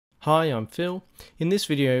Hi, I'm Phil. In this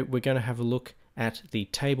video, we're going to have a look at the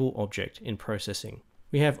table object in processing.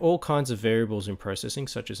 We have all kinds of variables in processing,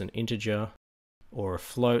 such as an integer or a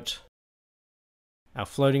float. Our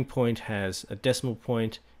floating point has a decimal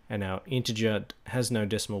point and our integer has no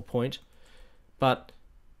decimal point. But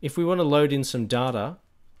if we want to load in some data,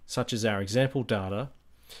 such as our example data,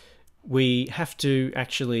 we have to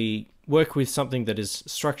actually work with something that is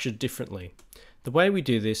structured differently. The way we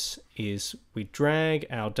do this is we drag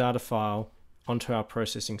our data file onto our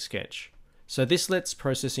processing sketch. So this lets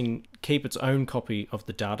processing keep its own copy of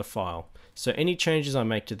the data file. So any changes I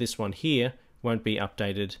make to this one here won't be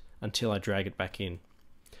updated until I drag it back in.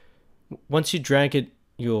 Once you drag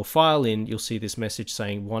your file in, you'll see this message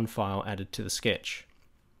saying one file added to the sketch.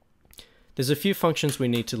 There's a few functions we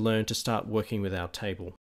need to learn to start working with our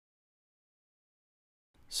table.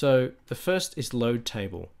 So the first is load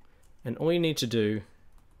table. And all you need to do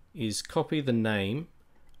is copy the name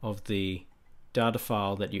of the data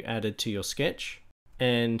file that you added to your sketch.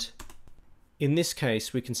 And in this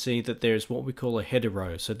case, we can see that there's what we call a header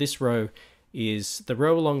row. So this row is the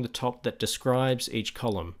row along the top that describes each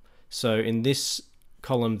column. So in this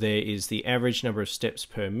column, there is the average number of steps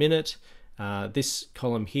per minute. This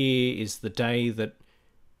column here is the day that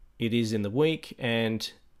it is in the week.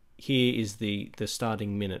 And here is the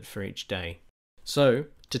starting minute for each day. So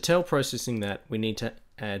to tell processing that, we need to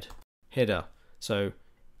add header. So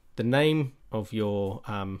the name of your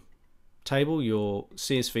table, your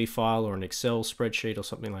CSV file or an Excel spreadsheet or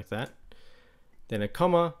something like that, then a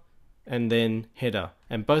comma, and then header.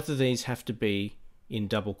 And both of these have to be in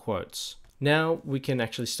double quotes. Now we can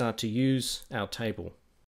actually start to use our table.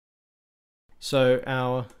 So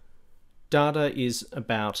our data is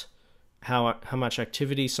about how much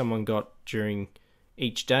activity someone got during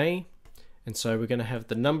each day. And so we're going to have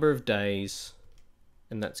the number of days,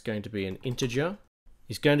 and that's going to be an integer,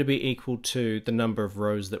 is going to be equal to the number of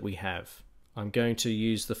rows that we have. I'm going to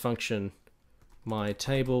use the function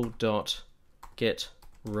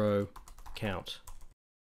myTable.getRowCount.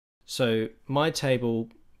 So my table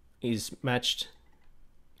is matched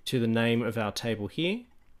to the name of our table here,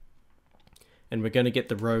 and we're going to get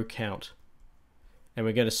the row count. And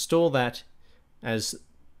we're going to store that as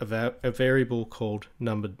a variable called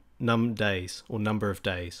num days or number of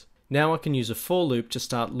days. Now I can use a for loop to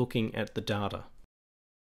start looking at the data.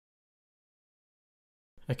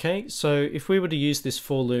 Okay, so if we were to use this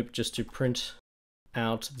for loop just to print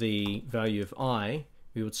out the value of I,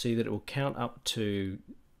 we would see that it will count up to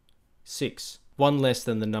 6, one less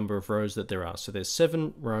than the number of rows that there are. So there's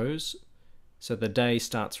 7 rows, so the day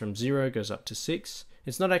starts from 0, goes up to 6.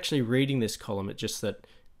 It's not actually reading this column, it's just that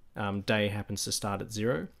day happens to start at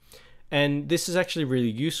 0. And this is actually really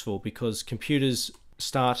useful because computers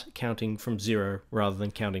start counting from 0 rather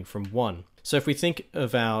than counting from 1. So if we think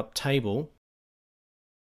of our table,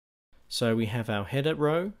 so we have our header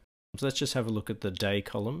row. So let's just have a look at the day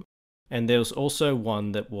column. And there was also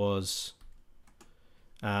one that was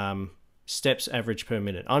steps average per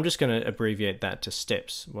minute. I'm just going to abbreviate that to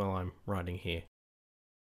steps while I'm writing here.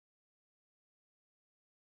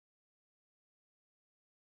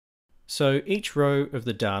 So each row of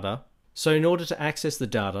the data, so in order to access the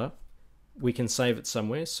data, we can save it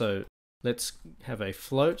somewhere. So let's have a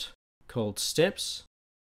float called steps.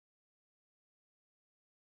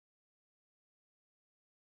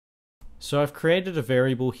 So I've created a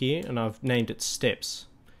variable here and I've named it steps.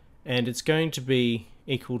 And it's going to be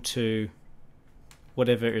equal to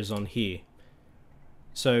whatever is on here.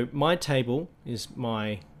 So my table is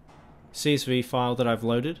my CSV file that I've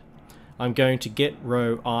loaded. I'm going to get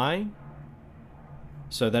row I.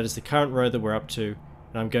 So that is the current row that we're up to,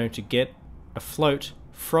 and I'm going to get a float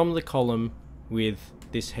from the column with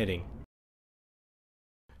this heading.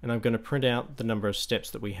 And I'm going to print out the number of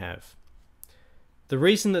steps that we have. The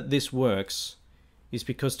reason that this works is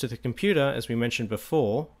because to the computer, as we mentioned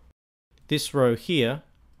before, this row here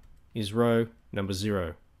is row number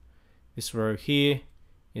 0. This row here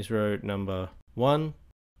is row number 1,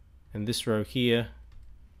 and this row here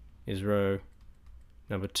is row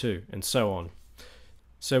number 2, and so on.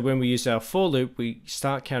 So when we use our for loop, we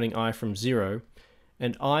start counting I from 0,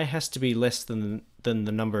 and I has to be less than the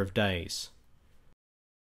number of days.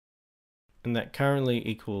 And that currently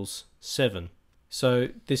equals 7. So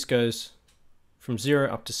this goes from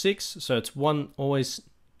 0 up to 6, so it's always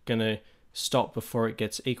going to stop before it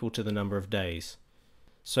gets equal to the number of days.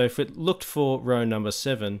 So if it looked for row number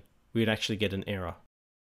 7, we'd actually get an error.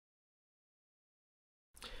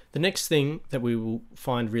 The next thing that we will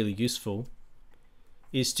find really useful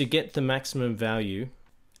is to get the maximum value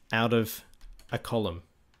out of a column.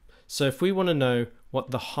 So if we want to know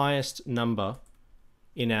what the highest number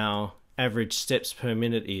in our average steps per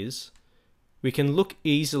minute is, we can look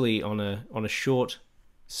easily on a short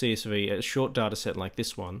CSV, a short data set like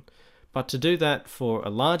this one, but to do that for a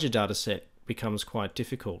larger data set becomes quite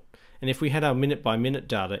difficult. And if we had our minute by minute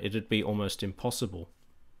data, it'd be almost impossible.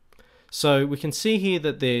 So we can see here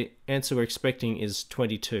that the answer we're expecting is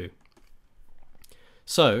 22.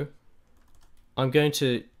 So I'm going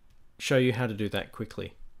to show you how to do that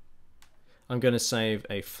quickly. I'm going to save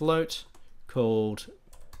a float called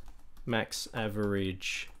max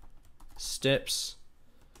average steps.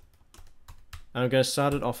 And I'm going to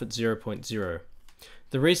start it off at 0.0.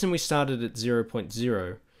 The reason we started at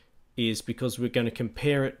 0.0 is because we're going to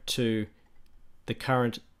compare it to the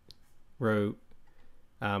current row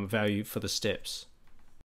value for the steps.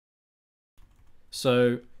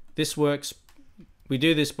 So this works, we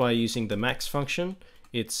do this by using the max function.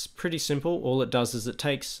 It's pretty simple. All it does is it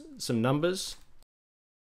takes some numbers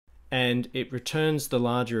and it returns the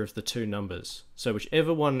larger of the two numbers. So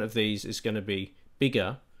whichever one of these is going to be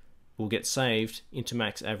bigger will get saved into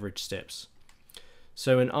max average steps.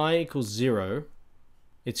 So when I equals 0,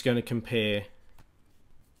 it's going to compare.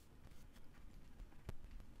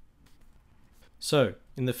 So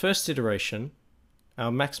in the first iteration,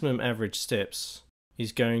 our maximum average steps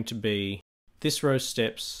is going to be this row's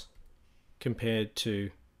steps compared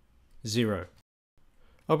to 0.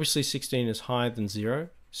 Obviously 16 is higher than 0,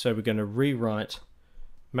 so we're going to rewrite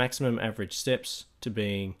maximum average steps to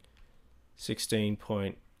being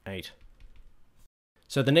 16.8.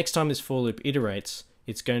 So the next time this for loop iterates,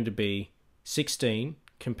 it's going to be 16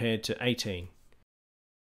 compared to 18.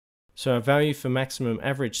 So our value for maximum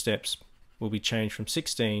average steps will be changed from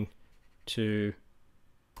 16 to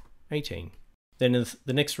 18. Then in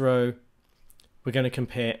the next row, we're going to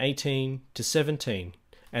compare 18 to 17,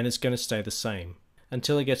 and it's going to stay the same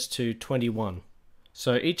until it gets to 21.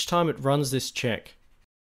 So each time it runs this check,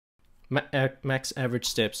 max average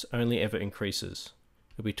steps only ever increases.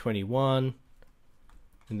 It'll be 21,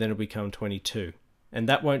 and then it'll become 22. And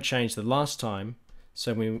that won't change the last time,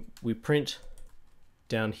 so when we print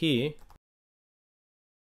down here,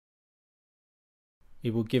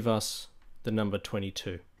 it will give us the number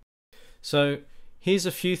 22. So here's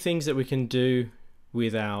a few things that we can do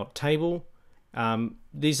with our table.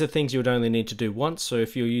 These are things you would only need to do once. So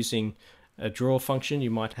if you're using a draw function, you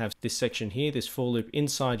might have this section here, this for loop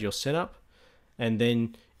inside your setup, and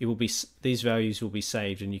then it will be, these values will be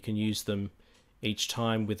saved and you can use them each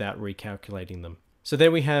time without recalculating them. So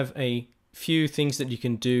there we have a few things that you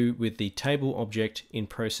can do with the table object in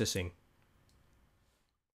processing.